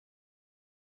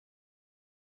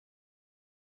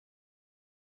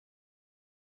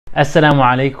Assalamu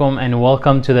alaikum and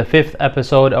welcome to the 5th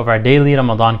episode of our daily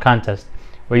Ramadan contest,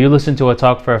 where you listen to a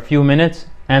talk for a few minutes,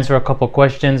 answer a couple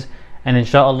questions, and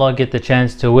inshallah get the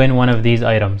chance to win one of these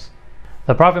items.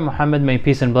 The Prophet Muhammad, may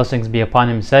peace and blessings be upon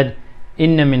him, said,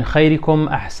 "Inna min khayrikum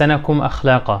ahsanakum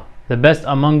akhlaqa." The best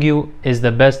among you is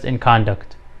the best in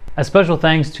conduct. A special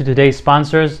thanks to today's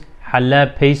sponsors,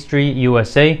 Halab Pastry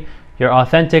USA, your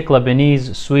authentic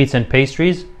Lebanese sweets and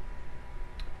pastries,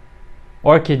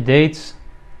 Orchid Dates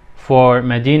for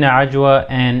Medina Ajwa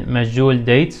and Majul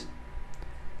dates,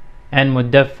 and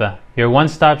Mudaffa, your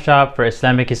one-stop shop for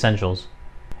Islamic essentials.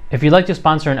 If you'd like to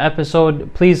sponsor an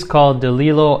episode, please call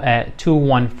Dalilo at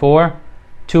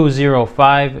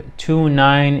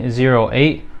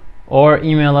 214-205-2908 or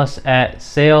email us at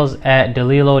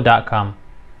sales@dalilo.com.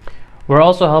 We're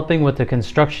also helping with the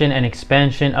construction and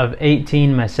expansion of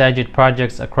 18 Masjid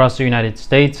projects across the United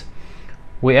States.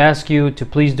 We ask you to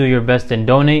please do your best and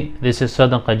donate. This is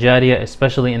Sadaqah Jariyah,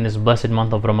 especially in this blessed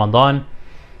month of Ramadan.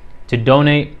 To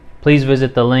donate, please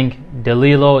visit the link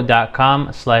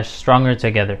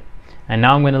dalilo.com/strongertogether. And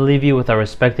now I'm going to leave you with our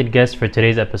respected guest for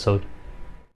today's episode.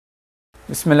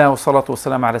 Bismillah wa salatu wa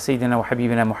salam ala Sayyidina wa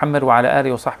Habibina Muhammad wa ala alihi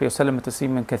wa sahbihi wa sallam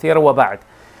tasliman kathira wa ba'd.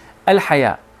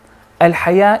 Al-Haya.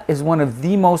 Al-Haya is one of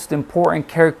the most important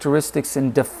characteristics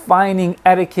in defining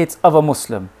etiquettes of a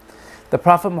Muslim. The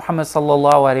Prophet Muhammad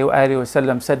sallallahu alayhi wa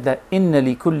sallam said that inna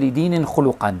li kulli dinin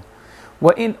khuluqan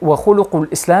wa khuluqul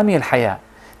islami al-haya.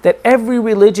 That every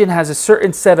religion has a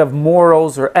certain set of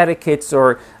morals or etiquettes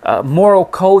or moral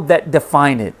code that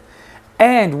define it.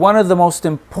 And one of the most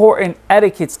important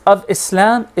etiquettes of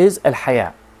Islam is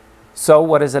al-haya. So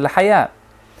what is al-haya?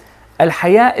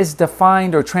 Al-haya is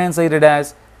defined or translated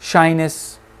as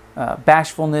shyness,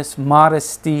 bashfulness,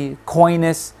 modesty,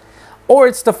 coyness, or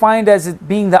it's defined as it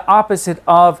being the opposite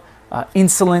of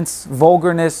insolence,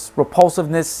 vulgarness,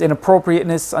 repulsiveness,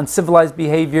 inappropriateness, uncivilized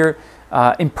behavior,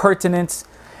 impertinence.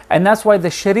 And that's why the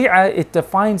Sharia, it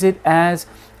defines it as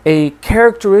a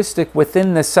characteristic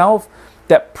within the self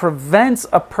that prevents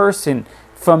a person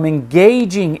from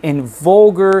engaging in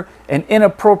vulgar and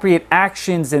inappropriate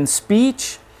actions and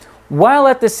speech, while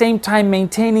at the same time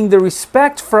maintaining the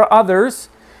respect for others,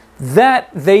 that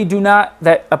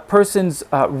a person's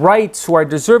rights, who are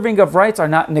deserving of rights, are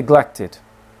not neglected.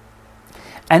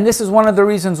 And this is one of the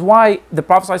reasons why the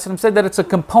Prophet ﷺ said that it's a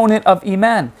component of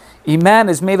Iman. Iman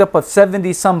is made up of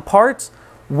 70 some parts.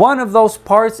 One of those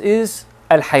parts is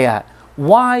al-haya.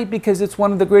 Why? Because it's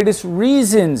one of the greatest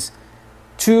reasons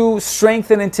to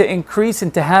strengthen and to increase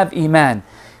and to have Iman.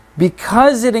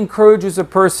 Because it encourages a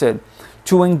person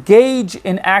to engage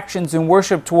in actions in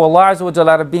worship to Allah Azza wa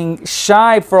Jalla, out of being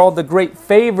shy for all the great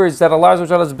favors that Allah Azza wa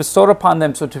Jalla has bestowed upon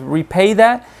them, so to repay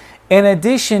that, in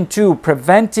addition to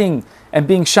preventing and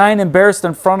being shy and embarrassed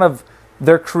in front of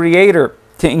their Creator,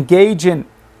 to engage in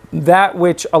that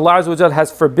which Allah Azza wa Jalla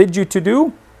has forbid you to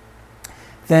do,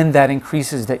 then that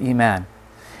increases the Iman.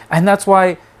 And that's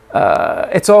why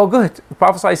it's all good. The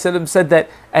Prophet ﷺ said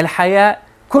that al-haya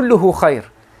kulluhu khair,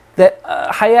 that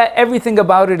haya, everything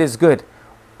about it is good,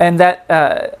 and that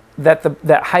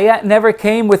haya never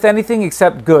came with anything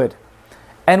except good.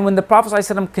 And when the Prophet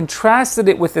ﷺ contrasted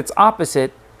it with its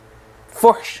opposite,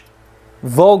 fuhsh,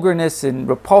 vulgarness and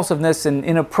repulsiveness and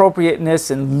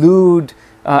inappropriateness and lewd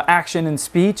action and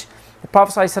speech, the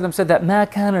Prophet ﷺ said that ما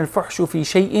كان الفحش في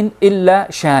شيء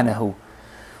إلا شانه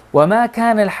وما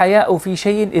كان الحياء في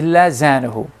شيء إلا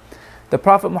زانه. The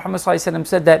Prophet Muhammad ﷺ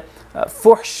said that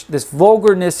fuhsh, this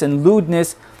vulgarness and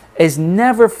lewdness, is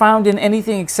never found in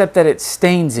anything except that it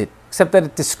stains it, except that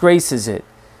it disgraces it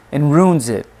and ruins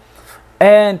it.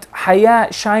 And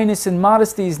haya, shyness and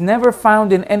modesty, is never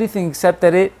found in anything except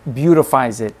that it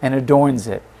beautifies it and adorns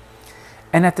it.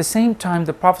 And at the same time,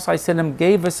 the Prophet ﷺ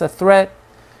gave us a threat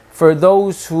for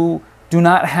those who do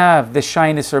not have the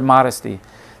shyness or modesty.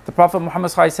 The Prophet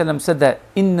Muhammad ﷺ said that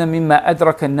إِنَّ مِمَّا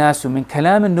أَدْرَكَ النَّاسُ مِنْ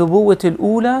كَلَامِ النُّبُوَّةِ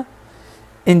الْأُولَى,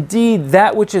 indeed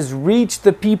that which has reached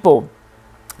the people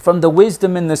from the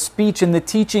wisdom and the speech and the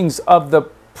teachings of the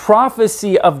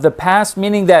prophecy of the past,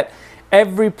 meaning that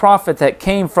every prophet that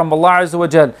came from Allah Azza wa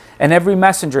Jal and every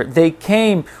messenger, they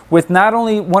came with not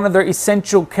only one of their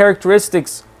essential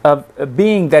characteristics of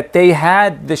being that they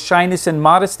had the shyness and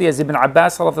modesty, as Ibn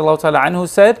Abbas anhu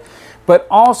said, but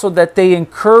also that they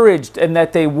encouraged and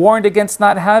that they warned against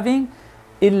not having.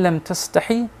 إِن لَمْ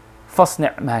تَسْتَحِي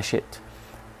فَاصْنِعْ مَا شِئْتَ.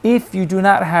 If you do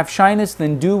not have shyness,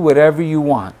 then do whatever you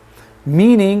want.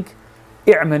 Meaning,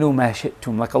 اِعْمَلُوا مَا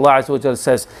شِئْتُمْ. Like Allah Azza wa Jalla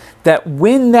says, that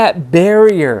when that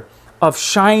barrier of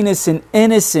shyness and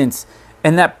innocence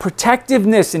and that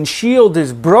protectiveness and shield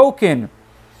is broken,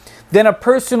 then a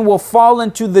person will fall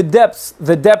into the depths.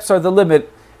 The depths are the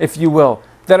limit, if you will.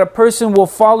 that a person will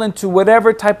fall into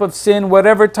whatever type of sin,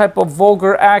 whatever type of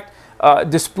vulgar act,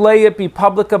 display it, be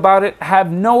public about it,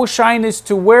 have no shyness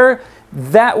to where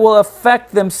that will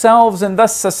affect themselves and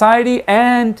thus society,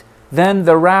 and then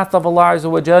the wrath of Allah Azza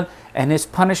wa Jal and His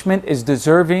punishment is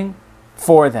deserving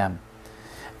for them.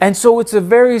 And so it's a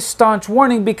very staunch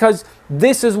warning, because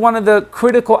this is one of the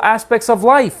critical aspects of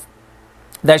life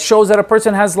that shows that a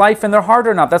person has life in their heart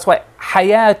or not. That's why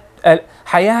hayatun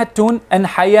and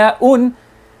haya'un,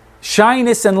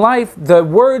 shyness and life, the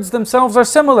words themselves are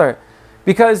similar.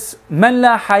 Because man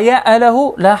la haya'a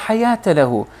lahu, la hayata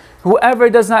lahu. Whoever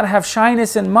does not have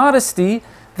shyness and modesty,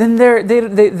 then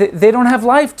they don't have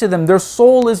life to them. Their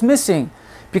soul is missing.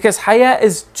 Because haya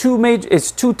is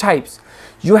two types.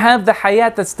 You have the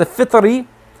hayat, that's the fitri,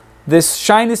 this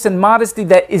shyness and modesty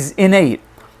that is innate,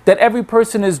 that every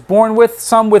person is born with,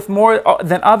 some with more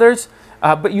than others.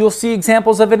 But you'll see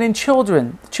examples of it in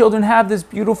children. Children have this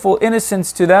beautiful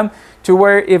innocence to them, to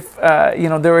where if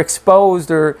they're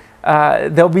exposed, or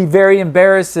they'll be very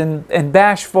embarrassed and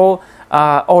bashful,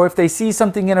 or if they see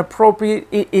something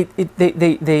inappropriate, they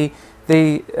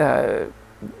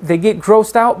get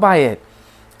grossed out by it.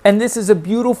 And this is a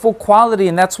beautiful quality,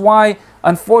 and that's why,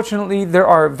 unfortunately, there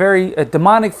are very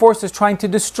demonic forces trying to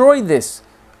destroy this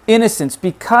innocence,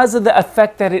 because of the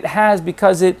effect that it has,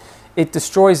 because it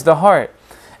destroys the heart.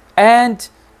 And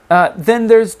then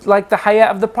there's like the haya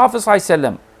of the Prophet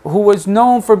ﷺ, who was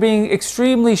known for being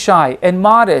extremely shy and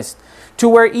modest, to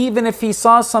where even if he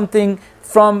saw something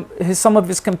from some of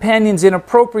his companions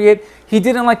inappropriate, he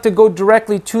didn't like to go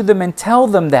directly to them and tell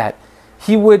them that.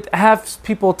 He would have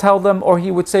people tell them, or he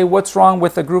would say, what's wrong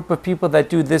with a group of people that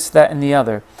do this, that, and the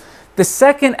other. The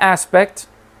second aspect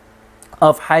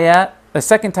of haya, the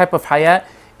second type of haya,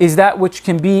 is that which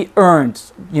can be earned.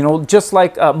 Just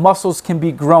like muscles can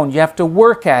be grown. You have to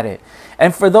work at it.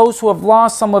 And for those who have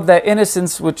lost some of that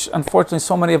innocence, which unfortunately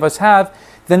so many of us have,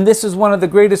 then this is one of the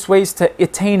greatest ways to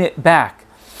attain it back.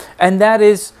 And that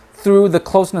is through the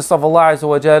closeness of Allah Azza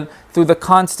wa Jal, through the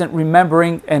constant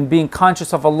remembering and being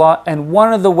conscious of Allah. And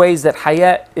one of the ways that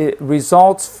haya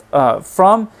results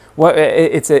from, what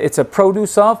it's a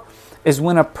produce of, is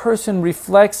when a person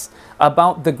reflects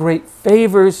about the great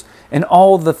favors and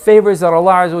all the favors that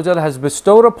Allah Azza wa Jal has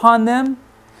bestowed upon them.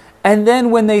 And then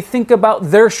when they think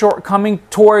about their shortcoming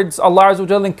towards Allah Azza wa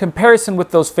Jal in comparison with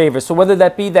those favors. So whether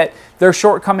that be that their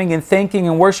shortcoming in thanking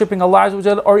and worshipping Allah Azza wa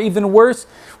Jal, or even worse,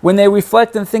 when they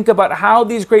reflect and think about how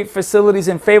these great facilities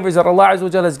and favors that Allah Azza wa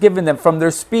Jal has given them, from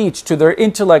their speech to their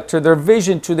intellect to their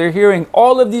vision to their hearing,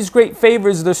 all of these great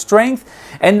favors, their strength,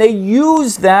 and they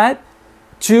use that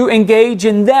to engage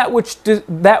in that which Allah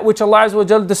Azza wa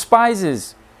Jal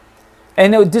despises,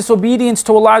 and disobedience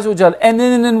to Allah Azza wa Jal. And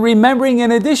then in remembering,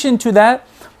 in addition to that,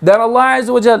 that Allah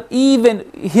Azza wa Jal even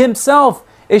Himself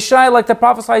is shy, like the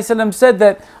Prophet ﷺ said,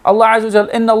 that Allah Azza wa Jal,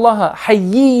 Inna Allah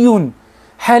hayyiyun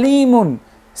halimun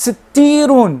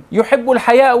sittirun yuhibbul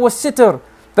haya wa sitr.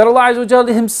 That Allah Azza wa Jal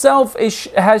Himself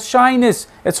has shyness.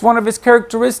 It's one of His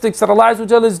characteristics, that Allah Azza wa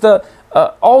Jal is the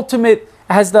ultimate,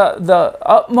 has the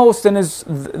utmost, and is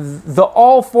the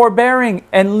all forbearing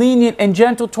and lenient and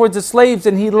gentle towards the slaves,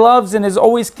 and He loves and is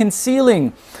always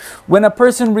concealing. When a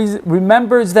person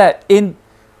remembers that, in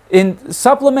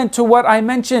supplement to what I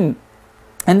mentioned,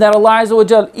 and that Allah Azza wa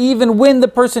Jal, even when the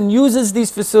person uses these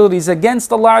facilities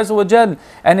against Allah Azza wa Jal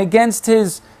and against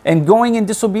and going in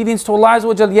disobedience to Allah Azza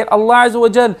wa Jal, yet Allah Azza wa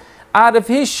Jal, out of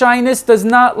His shyness, does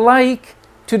not like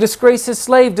to disgrace His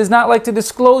slave, does not like to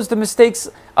disclose the mistakes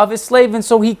of His slave, and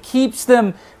so He keeps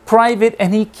them private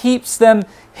and He keeps them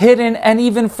hidden and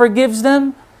even forgives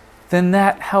them, then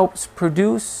that helps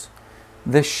produce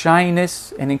the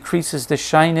shyness and increases the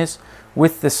shyness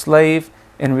with the slave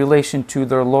in relation to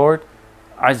their Lord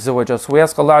Azza wa Jal. So we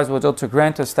ask Allah Azza wa Jal to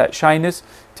grant us that shyness,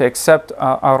 to accept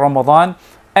our Ramadan.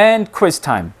 And quiz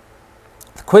time.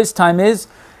 The quiz time is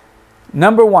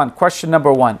question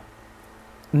number one.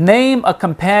 Name a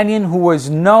companion who was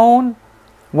known,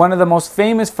 one of the most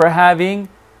famous, for having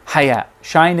haya,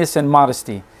 shyness and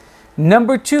modesty.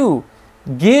 Number two,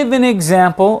 give an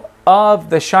example of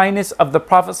the shyness of the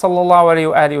Prophet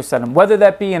ﷺ, whether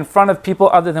that be in front of people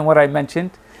other than what I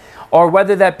mentioned, or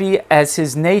whether that be as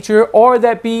his nature, or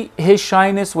that be his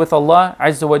shyness with Allah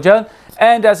Azza wa Jal.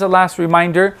 And as a last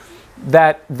reminder,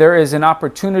 that there is an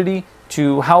opportunity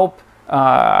to help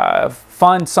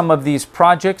fund some of these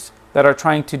projects that are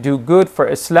trying to do good for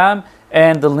Islam,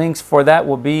 and the links for that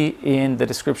will be in the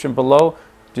description below.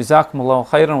 Jazakumullahu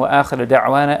khairan wa akhiru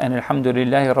da'wana and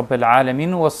alhamdulillahi rabbil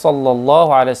alamin wa sallallahu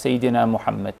ala sayyidina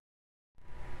Muhammad.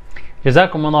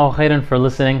 Jazakumullahu khairan for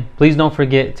listening. Please don't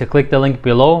forget to click the link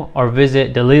below or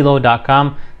visit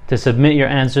dalilo.com to submit your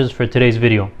answers for today's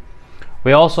video.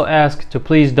 We also ask to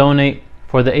please donate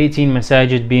for the 18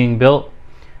 masajid being built.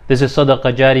 This is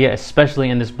sadaqah jariyah, especially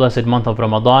in this blessed month of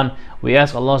Ramadan. We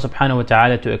ask Allah subhanahu wa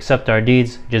ta'ala to accept our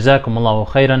deeds. Jazakumullahu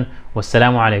khairan.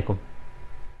 Wassalamu alaikum.